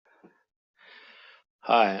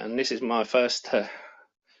Hi, and this is my first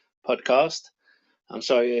podcast. I'm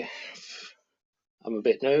sorry if I'm a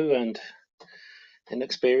bit new and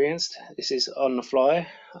inexperienced. This is on the fly.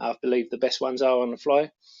 I believe the best ones are on the fly.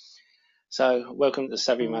 So, welcome to the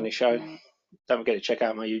Savvy Money Show. Don't forget to check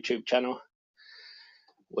out my YouTube channel.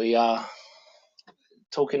 We are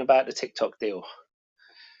talking about the TikTok deal.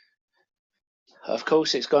 Of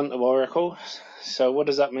course, it's gone to Oracle. So, what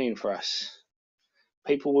does that mean for us?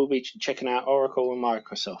 People will be checking out Oracle and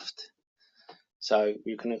Microsoft. So,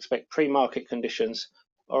 you can expect pre-market conditions,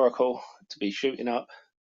 Oracle to be shooting up,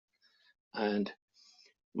 and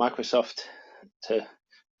Microsoft to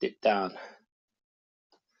dip down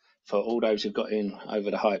for all those who've got in over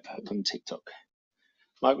the hype from TikTok.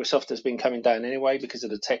 Microsoft has been coming down anyway because of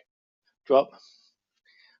the tech drop,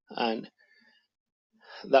 and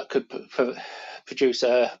that could produce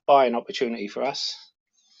a buying opportunity for us,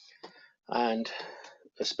 and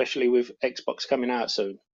especially with Xbox coming out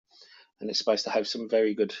soon, and it's supposed to have some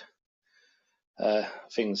very good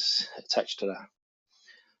things attached to that.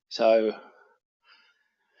 So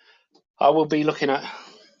I will be looking at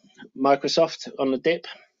Microsoft on the dip.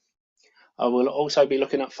 I will also be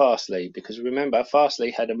looking at Fastly, because remember,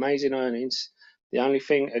 Fastly had amazing earnings. The only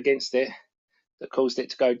thing against it that caused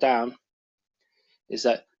it to go down is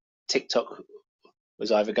that TikTok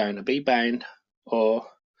was either going to be banned or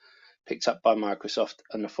picked up by Microsoft,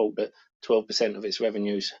 and the thought that 12% of its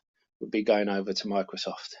revenues would be going over to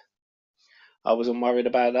Microsoft. I wasn't worried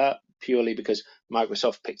about that, purely because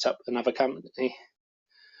Microsoft picked up another company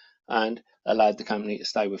and allowed the company to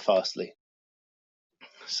stay with Fastly.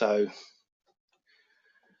 So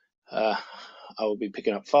I will be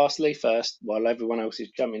picking up Fastly first while everyone else is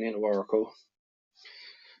jumping into Oracle,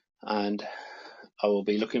 and I will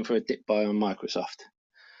be looking for a dip buy on Microsoft.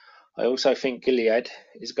 I also think Gilead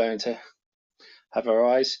is going to have a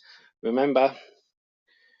rise. Remember,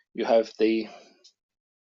 you have the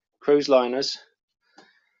cruise liners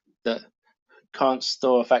that can't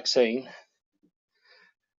store a vaccine,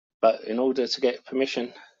 but in order to get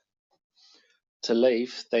permission to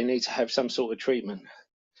leave, they need to have some sort of treatment.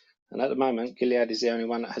 And at the moment, Gilead is the only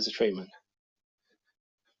one that has a treatment.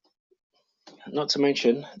 Not to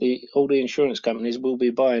mention, all the insurance companies will be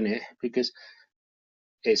buying it because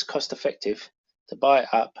it's cost effective to buy it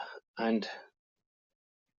up and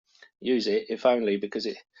use it, if only because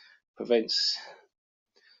it prevents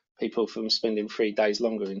people from spending 3 days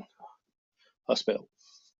longer in hospital.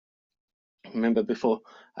 Remember, before,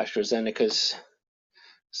 AstraZeneca's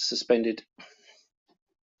suspended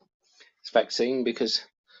its vaccine because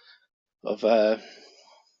of the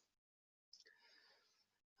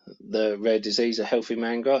rare disease a healthy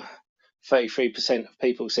man got. 33% of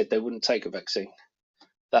people said they wouldn't take a vaccine.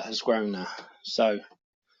 That has grown now. So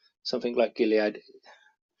something like Gilead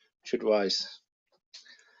should rise.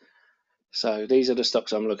 So these are the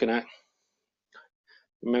stocks I'm looking at.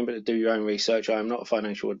 Remember to do your own research. I am not a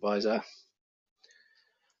financial advisor,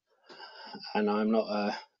 and I'm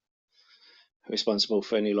not responsible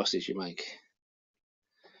for any losses you make.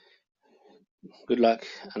 Good luck,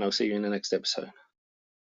 and I'll see you in the next episode.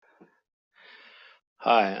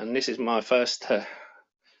 Hi, and this is my first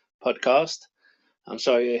podcast. I'm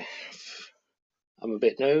sorry if I'm a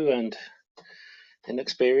bit new and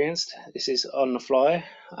inexperienced. This is on the fly.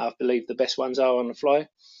 I believe the best ones are on the fly.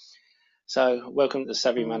 So, welcome to the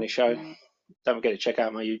Savvy Money Show. Don't forget to check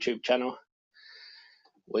out my YouTube channel.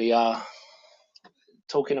 We are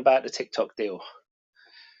talking about the TikTok deal.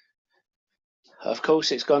 Of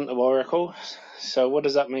course, it's gone to Oracle. So, what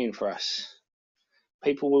does that mean for us?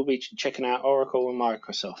 People will be checking out Oracle and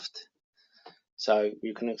Microsoft. So,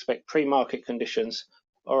 you can expect pre-market conditions,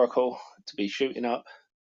 Oracle to be shooting up,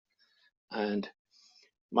 and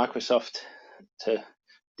Microsoft to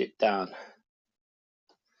dip down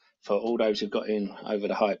for all those who've got in over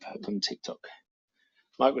the hype from TikTok.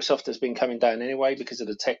 Microsoft has been coming down anyway because of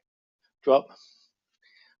the tech drop,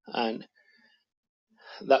 and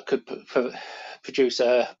that could produce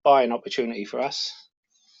a buying opportunity for us,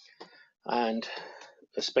 and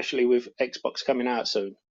especially with Xbox coming out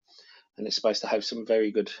soon, and it's supposed to have some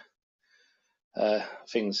very good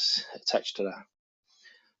things attached to that.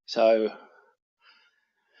 So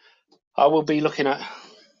I will be looking at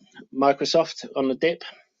Microsoft on the dip.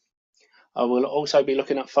 I will also be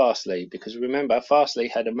looking at Fastly, because remember, Fastly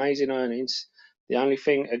had amazing earnings. The only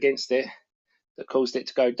thing against it that caused it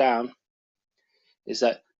to go down is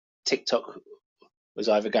that TikTok was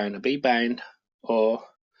either going to be banned or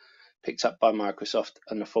picked up by Microsoft,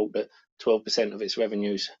 and the thought that 12% of its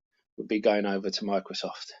revenues would be going over to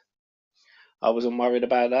Microsoft. I wasn't worried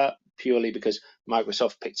about that, purely because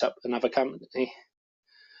Microsoft picked up another company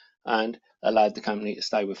and allowed the company to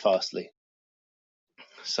stay with Fastly.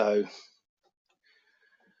 So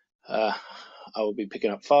I will be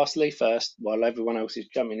picking up Fastly first while everyone else is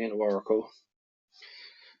jumping into Oracle,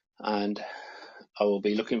 and I will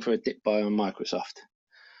be looking for a dip buy on Microsoft.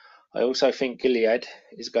 I also think Gilead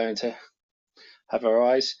is going to have a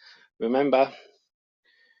rise. Remember,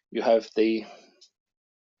 you have the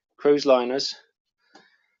cruise liners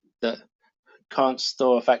that can't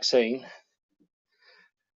store a vaccine,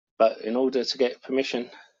 but in order to get permission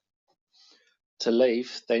to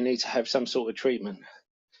leave, they need to have some sort of treatment.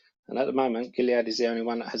 And at the moment, Gilead is the only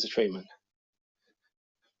one that has a treatment.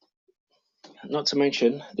 Not to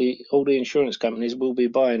mention, all the insurance companies will be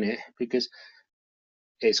buying it because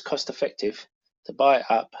it's cost effective to buy it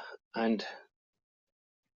up and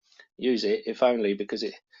use it, if only because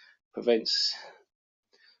it prevents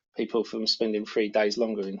people from spending 3 days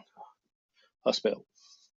longer in hospital.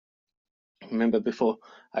 Remember before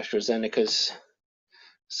AstraZeneca's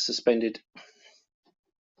suspended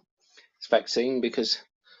its vaccine because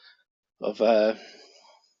of the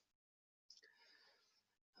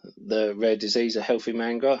rare disease a healthy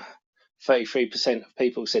man got? 33% of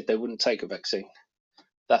people said they wouldn't take a vaccine.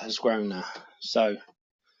 That has grown now. So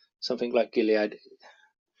something like Gilead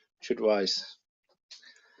should rise.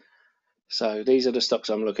 So these are the stocks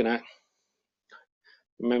I'm looking at.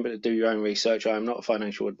 Remember to do your own research. I am not a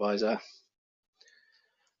financial advisor,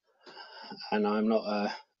 and I'm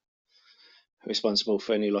not responsible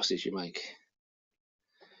for any losses you make.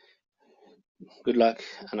 Good luck,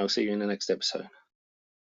 and I'll see you in the next episode.